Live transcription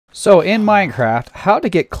So in Minecraft, how to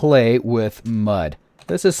get clay with mud.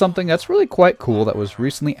 This is something that's really quite cool that was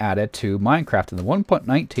recently added to Minecraft in the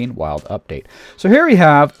 1.19 Wild Update. So here we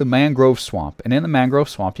have the mangrove swamp, and in the mangrove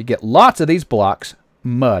swamp you get lots of these blocks,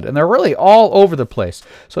 mud, and they're really all over the place.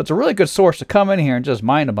 So it's a really good source to come in here and just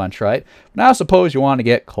mine a bunch, right? Now suppose you want to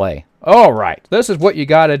get clay. Alright, this is what you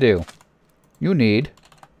gotta do. You need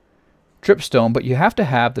dripstone, but you have to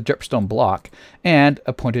have the dripstone block and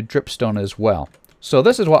a pointed dripstone as well. So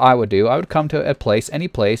this is what I would do. I would come to a place, any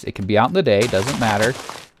place. It can be out in the day, doesn't matter.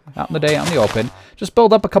 Out in the day, out in the open. Just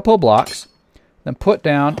build up a couple of blocks. Then put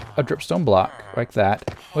down a dripstone block like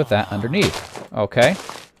that with that underneath. Okay?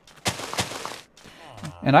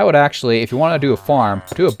 And I would actually, if you want to do a farm,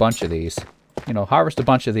 do a bunch of these. You know, harvest a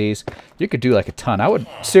bunch of these. You could do like a ton. I would,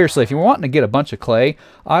 seriously, if you're wanting to get a bunch of clay,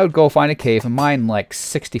 I would go find a cave and mine like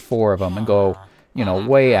 64 of them and go, you know,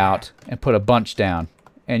 way out and put a bunch down.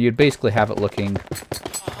 And you'd basically have it looking,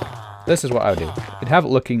 this is what I would do. You'd have it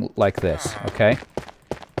looking like this, okay?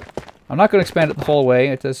 I'm not going to expand it the full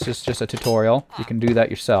way. This is just a tutorial. You can do that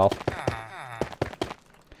yourself.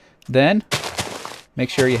 Then, make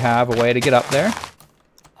sure you have a way to get up there.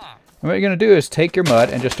 And what you're going to do is take your mud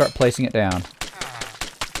and just start placing it down.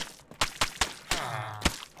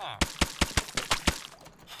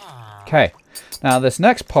 Okay. Now this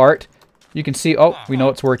next part, you can see, oh, we know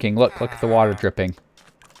it's working. Look at the water dripping.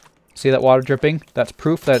 See that water dripping? That's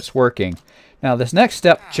proof that it's working. Now this next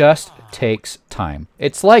step just takes time.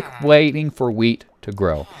 It's like waiting for wheat to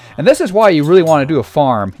grow. And this is why you really want to do a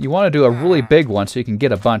farm. You want to do a really big one so you can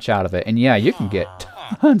get a bunch out of it. And yeah, you can get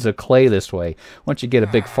tons of clay this way once you get a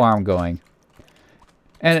big farm going.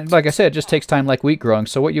 And like I said, it just takes time like wheat growing.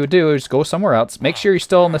 So what you would do is go somewhere else. Make sure you're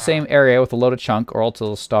still in the same area with a loaded chunk, or else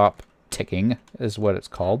it'll stop ticking, is what it's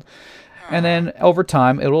called. And then over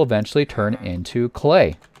time, it will eventually turn into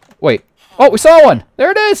clay. Wait. Oh, we saw one!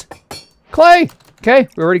 There it is! Clay! Okay,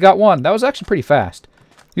 we already got one. That was actually pretty fast.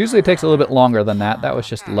 Usually it takes a little bit longer than that. That was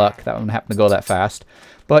just luck. That one happened to go that fast.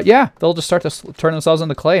 But yeah, they'll just start to turn themselves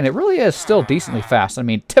into clay, and it really is still decently fast. I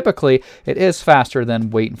mean, typically, it is faster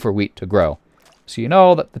than waiting for wheat to grow. So you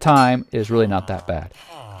know that the time is really not that bad.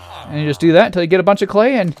 And you just do that until you get a bunch of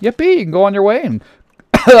clay, and yippee, you can go on your way and...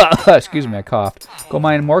 excuse me, I coughed. Go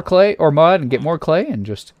mine more clay or mud and get more clay and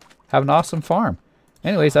just have an awesome farm.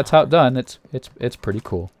 Anyways, that's how it's done. It's pretty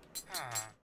cool.